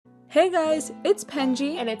Hey guys, it's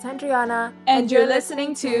Penji. And it's Andriana. And you're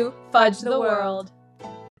listening to Fudge the World.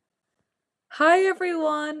 Hi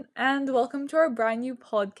everyone, and welcome to our brand new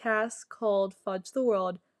podcast called Fudge the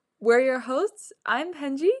World. We're your hosts. I'm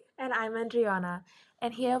Penji. And I'm Andriana.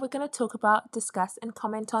 And here we're going to talk about, discuss, and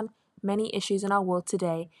comment on many issues in our world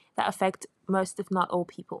today that affect most, if not all,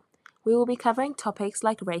 people. We will be covering topics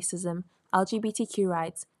like racism, LGBTQ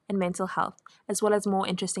rights, and mental health, as well as more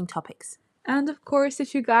interesting topics. And of course,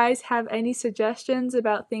 if you guys have any suggestions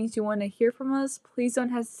about things you want to hear from us, please don't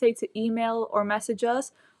hesitate to email or message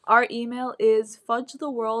us. Our email is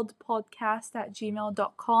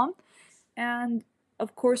fudgetheworldpodcast@gmail.com. And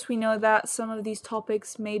of course, we know that some of these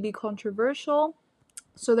topics may be controversial,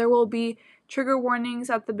 so there will be trigger warnings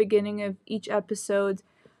at the beginning of each episode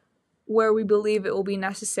where we believe it will be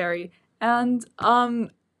necessary. And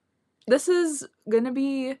this is going to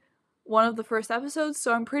be one of the first episodes,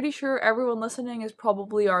 so I'm pretty sure everyone listening is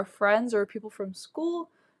probably our friends or people from school.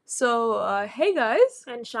 So, hey guys!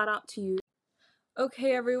 And shout out to you.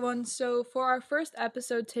 Okay everyone, so for our first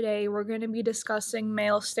episode today, we're going to be discussing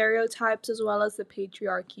male stereotypes as well as the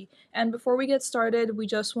patriarchy. And before we get started, we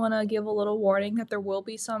just want to give a little warning that there will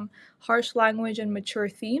be some harsh language and mature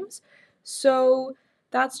themes. So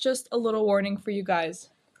that's just a little warning for you guys.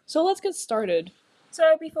 So let's get started.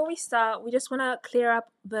 So before we start, we just want to clear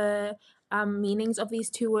up the meanings of these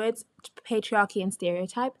two words, patriarchy and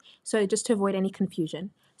stereotype, so just to avoid any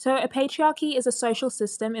confusion. So a patriarchy is a social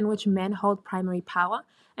system in which men hold primary power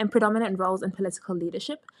and predominant roles in political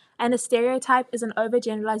leadership, and a stereotype is an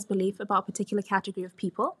overgeneralized belief about a particular category of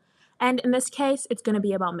people, and in this case, it's going to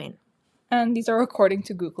be about men. And these are according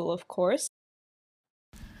to Google, of course.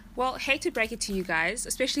 Well, hate to break it to you guys,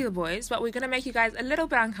 especially the boys, but we're going to make you guys a little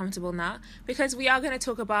bit uncomfortable now because we are going to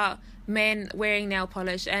talk about men wearing nail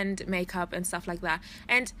polish and makeup and stuff like that.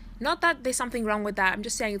 And not that there's something wrong with that, I'm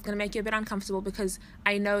just saying it's going to make you a bit uncomfortable because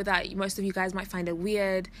I know that most of you guys might find it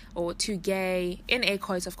weird or too gay, in air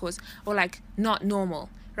quotes of course, or like not normal,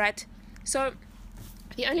 right? So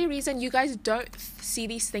the only reason you guys don't see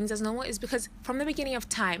these things as normal is because from the beginning of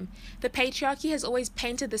time, the patriarchy has always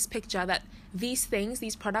painted this picture that these things,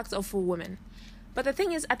 these products are for women. But the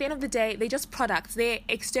thing is, at the end of the day, they're just products. They're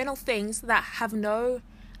external things that have no,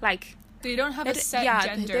 like... They don't have a set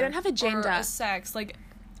gender. They don't have a gender. Or a sex. Like,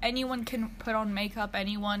 anyone can put on makeup,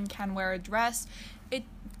 anyone can wear a dress. It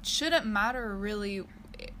shouldn't matter, really,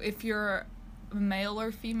 if you're male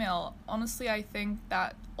or female. Honestly, I think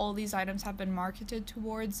that all these items have been marketed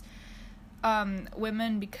towards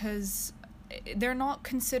women because they're not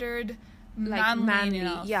considered manly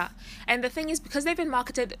enough. Yeah. And the thing is, because they've been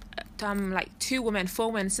marketed like to women, for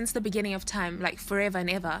women since the beginning of time, like forever and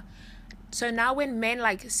ever. So now when men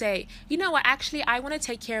like say, you know what, actually I want to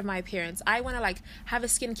take care of my appearance, I want to like have a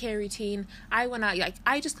skincare routine, I want to like,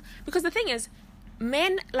 because the thing is,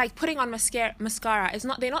 men like putting on mascara is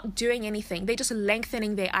not, they're not doing anything, they're just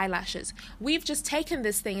lengthening their eyelashes. We've just taken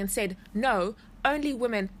this thing and said, no, only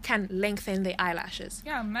women can lengthen their eyelashes.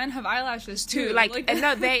 Yeah, men have eyelashes too. And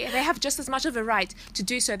no, they have just as much of a right to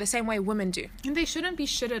do so the same way women do. And they shouldn't be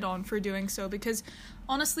shitted on for doing so because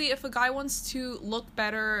honestly, if a guy wants to look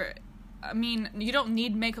better, I mean, you don't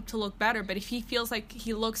need makeup to look better, but if he feels like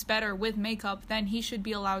he looks better with makeup, then he should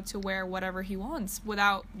be allowed to wear whatever he wants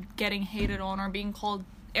without getting hated on or being called,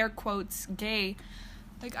 air quotes, gay.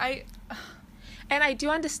 And I do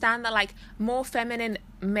understand that, like, more feminine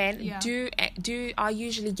men are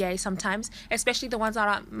usually gay sometimes, especially the ones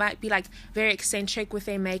that might be, like, very eccentric with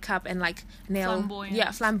their makeup and, like,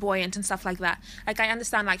 flamboyant and stuff like that. Like, I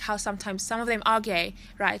understand, like, how sometimes some of them are gay,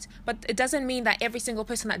 right? But it doesn't mean that every single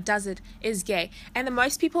person that does it is gay. And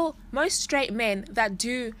most straight men that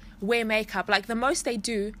do wear makeup, like, the most they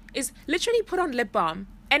do is literally put on lip balm.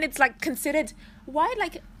 And it's, like, considered... Why,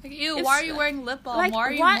 like... Ew, why are you wearing lip balm? Like, why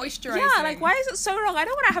are you moisturizing? Yeah, like, why is it so wrong? I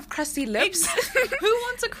don't want to have crusty lips. Who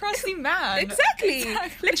wants a crusty man? Exactly.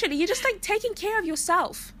 Literally, you're just, like, taking care of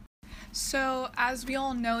yourself. So, as we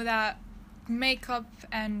all know that makeup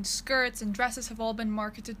and skirts and dresses have all been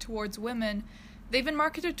marketed towards women, they've been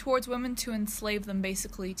marketed towards women to enslave them,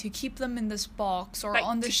 basically, to keep them in this box or like,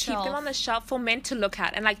 on the shelf. To keep them on the shelf for men to look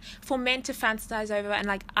at and, like, for men to fantasize over and,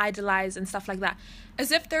 like, idolize and stuff like that.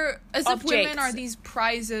 As if women are these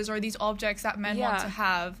prizes or these objects that men want to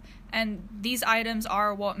have, and these items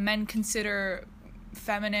are what men consider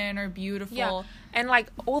feminine or beautiful. Yeah. And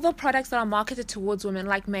like all the products that are marketed towards women,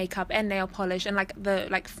 like makeup and nail polish and like the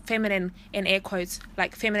like feminine, in air quotes,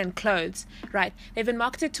 like feminine clothes, right? They've been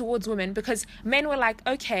marketed towards women because men were like,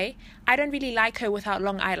 okay, I don't really like her without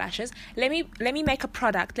long eyelashes. Let me make a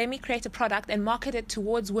product. Let me create a product and market it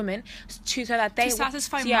towards women so that they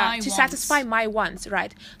satisfy my wants,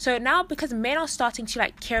 right? So now because men are starting to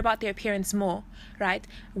like care about their appearance more, right?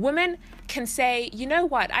 Women can say, you know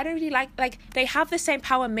what, I don't really like they have the same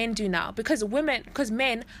power men do now because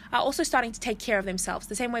men are also starting to take care of themselves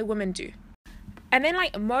the same way women do. And then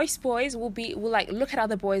like most boys will like look at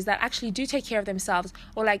other boys that actually do take care of themselves,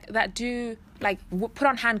 or like that do like put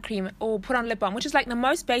on hand cream or put on lip balm, which is like the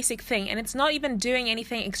most basic thing, and it's not even doing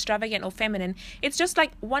anything extravagant or feminine. It's just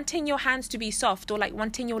like wanting your hands to be soft, or like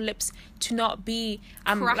wanting your lips to not be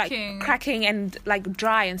cracking and like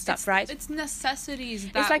dry and stuff, right? It's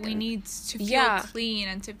necessities that like, we need to feel clean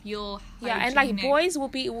and to feel hygienic. And like boys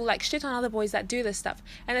will like shit on other boys that do this stuff.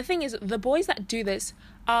 And the thing is, the boys that do this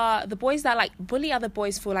are the boys that like bully other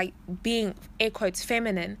boys for like being, air quotes,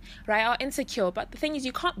 feminine, right, are insecure. But the thing is,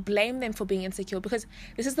 you can't blame them for being insecure because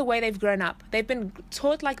this is the way they've grown up. They've been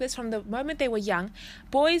taught like this from the moment they were young.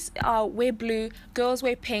 Boys wear blue, girls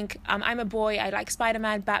wear pink. I'm a boy, I like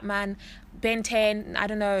Spider-Man, Batman, Ben 10, I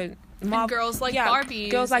don't know, and girls like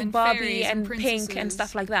Barbie, and pink and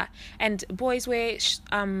stuff like that. And boys wear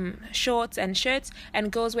shorts and shirts,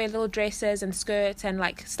 and girls wear little dresses and skirts and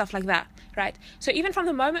like stuff like that, right? So even from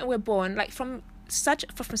the moment we're born, like from such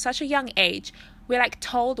a young age, we're like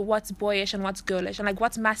told what's boyish and what's girlish, and like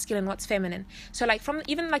what's masculine, what's feminine. So like from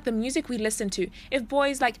even like the music we listen to, if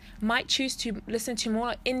boys like might choose to listen to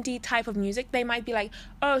more indie type of music, they might be like,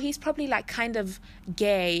 oh, he's probably like kind of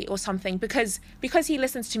gay or something because he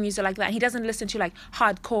listens to music like that, and he doesn't listen to like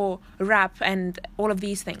hardcore rap and all of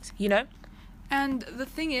these things, you know? And the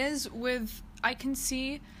thing is, I can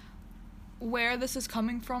see where this is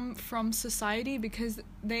coming from society, because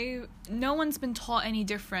no one's been taught any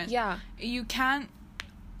different. Yeah. You can't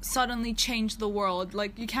suddenly change the world.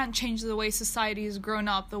 Like, you can't change the way society has grown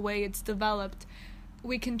up, the way it's developed.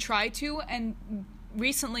 We can try to, and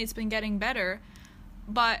recently it's been getting better,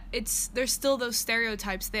 but there's still those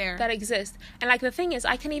stereotypes there that exist. And like the thing is,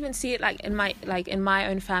 I can even see it like in my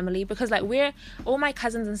own family, because like we're all my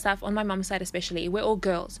cousins and stuff on my mom's side especially, we're all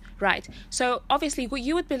girls, right? So obviously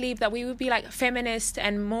you would believe that we would be like feminist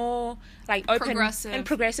and more like open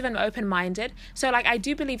progressive and open-minded. So like I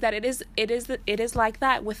do believe that it is like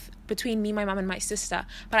that between me, my mom, and my sister.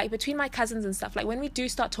 But like between my cousins and stuff, like when we do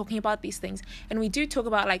start talking about these things, and we do talk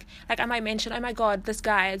about like I might mention, oh my god, this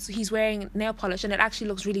guy, he's wearing nail polish and it actually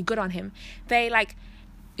looks really good on him,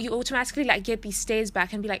 you automatically like get these stares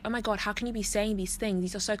back and be like, oh my god, how can you be saying these things?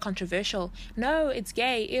 These are so controversial. No, it's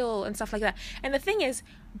gay, ill, and stuff like that. And the thing is,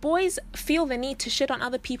 boys feel the need to shit on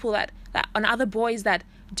other people that on other boys that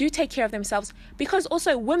do take care of themselves, because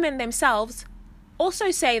also women themselves also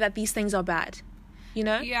say that these things are bad, you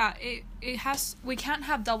know? Yeah, we can't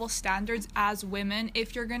have double standards as women.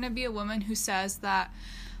 If you're gonna be a woman who says that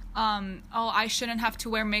I shouldn't have to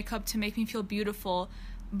wear makeup to make me feel beautiful,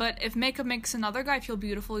 but if makeup makes another guy feel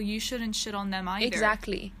beautiful, you shouldn't shit on them either.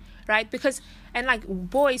 Exactly, right? Because, and like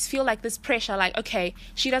boys feel like this pressure, like, okay,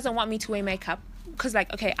 she doesn't want me to wear makeup because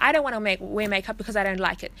like, okay, I don't want to wear makeup because I don't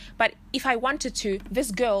like it, but if I wanted to,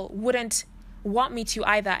 this girl wouldn't want me to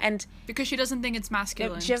either, and because she doesn't think it's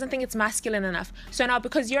masculine. She doesn't think it's masculine enough. So now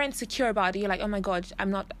because you're insecure about it, you're like, oh my god,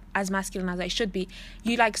 I'm not as masculine as I should be.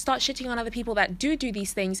 You like start shitting on other people that do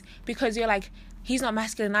these things, because you're like, he's not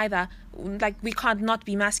masculine either, like we can't not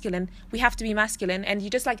be masculine, we have to be masculine. And you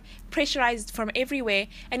just like pressurized from everywhere,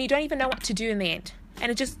 and you don't even know what to do in the end,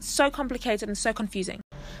 and it's just so complicated and so confusing.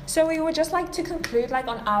 So we would just like to conclude like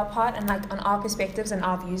on our part and like on our perspectives and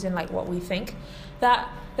our views and like what we think, that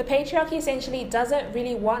the patriarchy essentially doesn't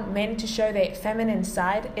really want men to show their feminine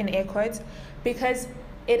side, in air quotes, because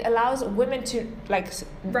it allows women to like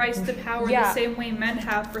rise to power the same way men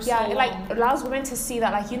have for so long. Yeah, it like allows women to see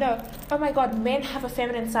that, like, you know, oh my god, men have a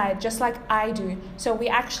feminine side just like I do, so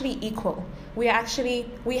we're actually equal. We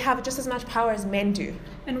have just as much power as men do.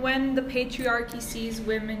 And when the patriarchy sees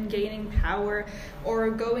women gaining power or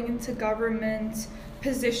going into government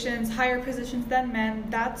positions, higher positions than men,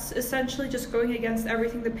 that's essentially just going against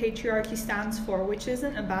everything the patriarchy stands for, which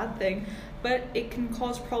isn't a bad thing, but it can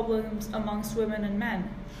cause problems amongst women and men.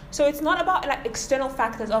 So it's not about like external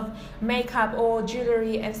factors of makeup or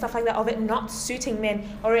jewelry and stuff like that, of it not suiting men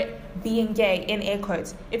or it being gay, in air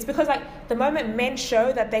quotes. It's because like the moment men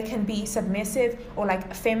show that they can be submissive or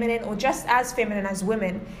like feminine or just as feminine as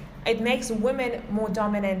women, it makes women more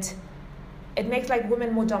dominant it makes like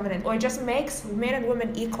women more dominant, or it just makes men and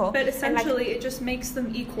women equal. But essentially, and, it just makes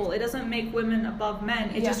them equal. It doesn't make women above men.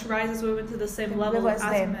 It Yeah. just rises women to the same level as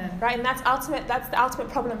them, men. right? And that's the ultimate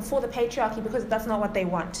problem for the patriarchy, because that's not what they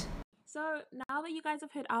want. So now that you guys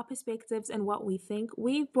have heard our perspectives and what we think,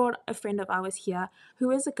 we've brought a friend of ours here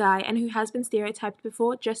who is a guy and who has been stereotyped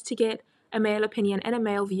before, just to get a male opinion and a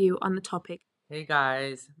male view on the topic. Hey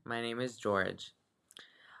guys, my name is George.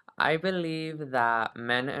 I believe that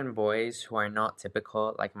men and boys who are not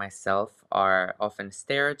typical, like myself, are often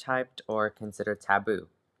stereotyped or considered taboo.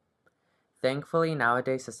 Thankfully,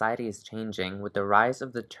 nowadays society is changing with the rise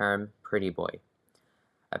of the term pretty boy.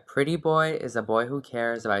 A pretty boy is a boy who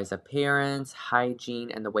cares about his appearance,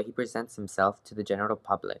 hygiene, and the way he presents himself to the general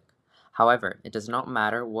public. However, it does not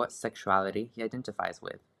matter what sexuality he identifies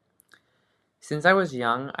with. Since I was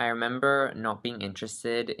young, I remember not being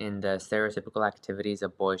interested in the stereotypical activities a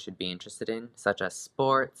boy should be interested in, such as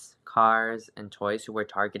sports, cars, and toys who were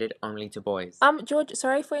targeted only to boys. George,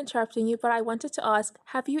 sorry for interrupting you, but I wanted to ask,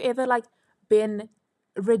 have you ever been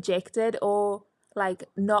rejected or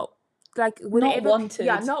not Not wanted.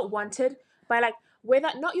 Yeah, not wanted by whether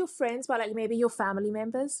not your friends, but maybe your family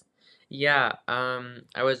members? Yeah,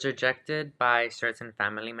 I was rejected by certain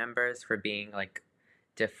family members for being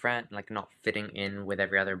different, not fitting in with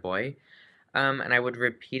every other boy. And I would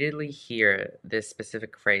repeatedly hear this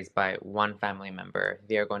specific phrase by one family member: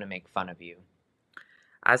 "They are going to make fun of you."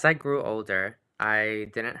 As I grew older,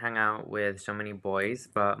 I didn't hang out with so many boys,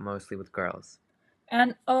 but mostly with girls.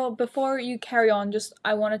 And before you carry on,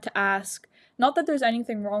 I wanted to ask, not that there's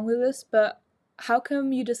anything wrong with this, but how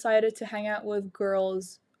come you decided to hang out with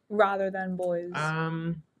girls rather than boys?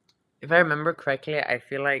 If I remember correctly, I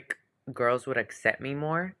feel like girls would accept me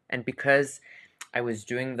more, and because I was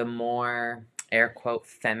doing the more air quote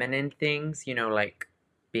feminine things, like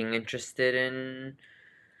being interested in,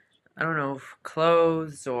 I don't know,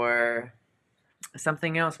 clothes or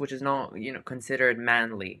something else which is not, considered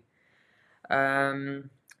manly.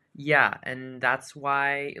 Yeah, and that's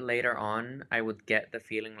why later on I would get the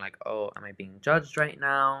feeling like, oh, am I being judged right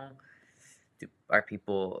now? Are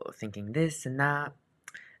people thinking this and that?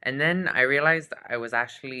 And then I realized I was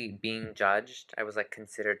actually being judged. I was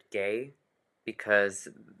considered gay because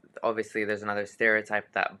obviously there's another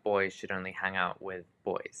stereotype that boys should only hang out with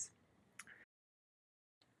boys.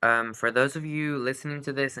 For those of you listening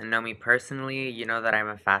to this and know me personally, you know that I'm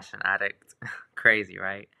a fashion addict. Crazy,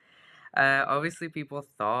 right? Obviously people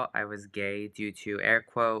thought I was gay due to air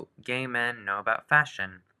quote, gay men know about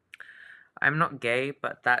fashion. I'm not gay,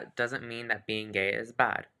 but that doesn't mean that being gay is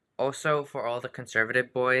bad. Also, for all the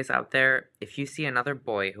conservative boys out there, if you see another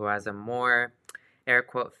boy who has a more air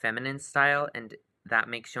quote feminine style and that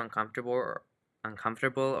makes you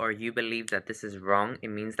uncomfortable or you believe that this is wrong, it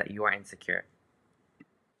means that you are insecure.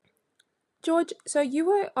 George, so you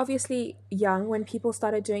were obviously young when people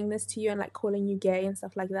started doing this to you and calling you gay and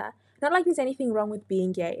stuff like that. Not like there's anything wrong with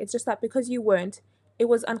being gay. It's just that because you weren't, it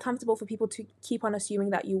was uncomfortable for people to keep on assuming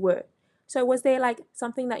that you were. So was there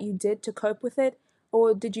something that you did to cope with it,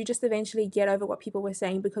 or did you just eventually get over what people were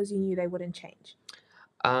saying because you knew they wouldn't change?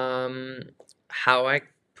 How I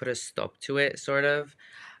put a stop to it, sort of.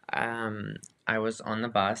 I was on the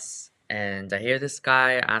bus and I hear this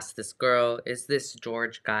guy ask this girl, "Is this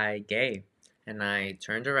George guy gay?" And I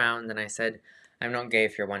turned around and I said, "I'm not gay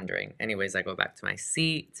if you're wondering." Anyways, I go back to my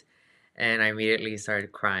seat and I immediately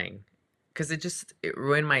started crying. Because it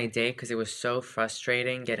ruined my day because it was so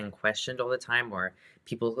frustrating getting questioned all the time, or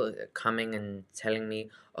people coming and telling me,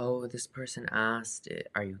 "Oh, this person asked,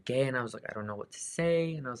 are you gay?" And I was like, I don't know what to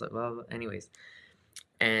say. And I was like, well, anyways.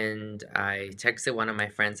 And I texted one of my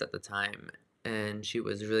friends at the time, and she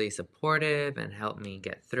was really supportive and helped me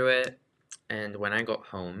get through it. And when I got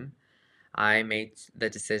home, I made the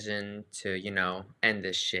decision to, end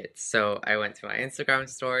this shit. So I went to my Instagram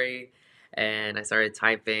story and I started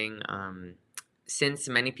typing, since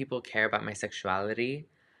many people care about my sexuality,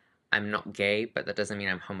 I'm not gay, but that doesn't mean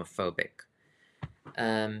I'm homophobic.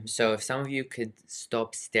 So if some of you could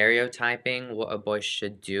stop stereotyping what a boy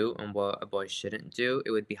should do and what a boy shouldn't do,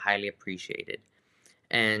 it would be highly appreciated.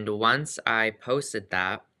 And once I posted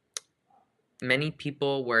that, many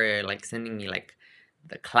people were sending me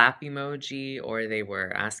the clap emoji, or they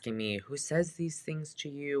were asking me, who says these things to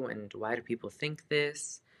you and why do people think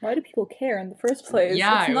this? Why do people care in the first place?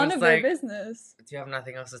 Yeah, it's none of their business. Do you have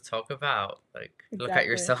nothing else to talk about? Look Exactly. at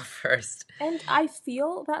yourself first. And I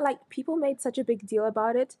feel that people made such a big deal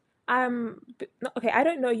about it. Okay, I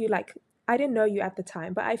don't know you I didn't know you at the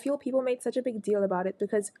time, but I feel people made such a big deal about it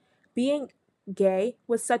because being gay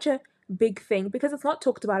was such a big thing because it's not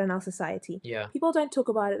talked about in our society. Yeah. People don't talk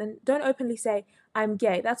about it and don't openly say, I'm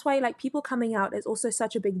gay. That's why, like, people coming out is also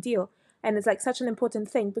such a big deal. And it's, like, such an important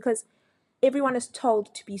thing because everyone is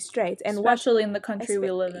told to be straight. And Especially in the country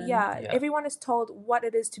we live in. Yeah, everyone is told what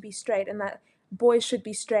it is to be straight and that boys should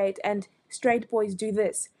be straight and straight boys do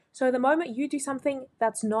this. So the moment you do something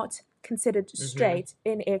that's not considered straight,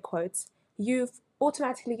 in air quotes, you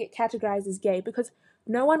automatically get categorized as gay because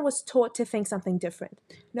no one was taught to think something different.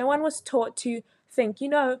 No one was taught to think,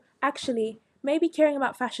 actually, maybe caring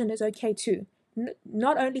about fashion is okay too.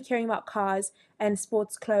 Not only caring about cars and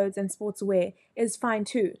sports clothes and sportswear is fine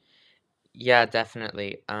too. Yeah,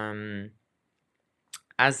 definitely.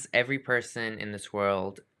 As every person in this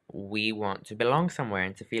world, we want to belong somewhere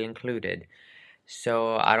and to feel included.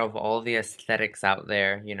 So out of all the aesthetics out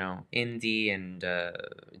there, indie and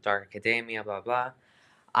dark academia, blah blah,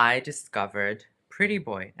 I discovered Pretty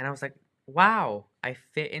Boy, and I was like, wow, I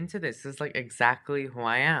fit into this. This is like exactly who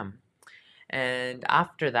I am. And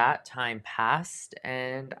after that, time passed,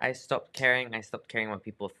 and I stopped caring. I stopped caring what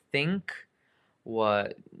people think,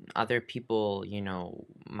 what other people,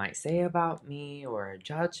 might say about me or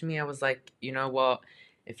judge me. I was like, you know what?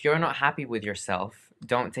 If you're not happy with yourself,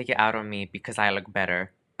 don't take it out on me because I look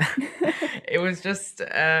better. It was just,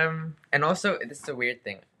 and also, this is a weird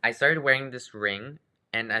thing. I started wearing this ring,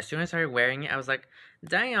 and as soon as I started wearing it, I was like,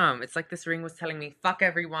 damn, it's like this ring was telling me, fuck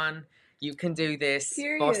everyone, you can do this,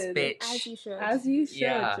 boss Period. bitch. As you should. As you should,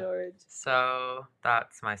 Yeah. George. So,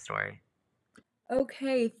 that's my story.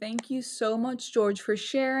 Okay, thank you so much, George, for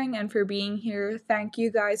sharing and for being here. Thank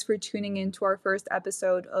you guys for tuning in to our first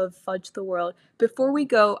episode of Fudge the World. Before we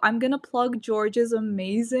go, I'm gonna plug George's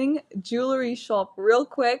amazing jewelry shop real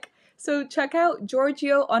quick. So check out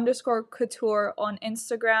Giorgio_couture on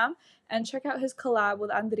Instagram and check out his collab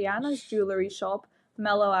with Adriana's jewelry shop,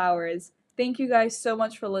 Mellow Hours. Thank you guys so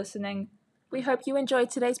much for listening. We hope you enjoyed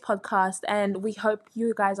today's podcast, and we hope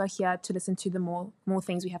you guys are here to listen to the more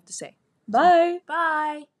things we have to say. Bye!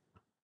 Bye!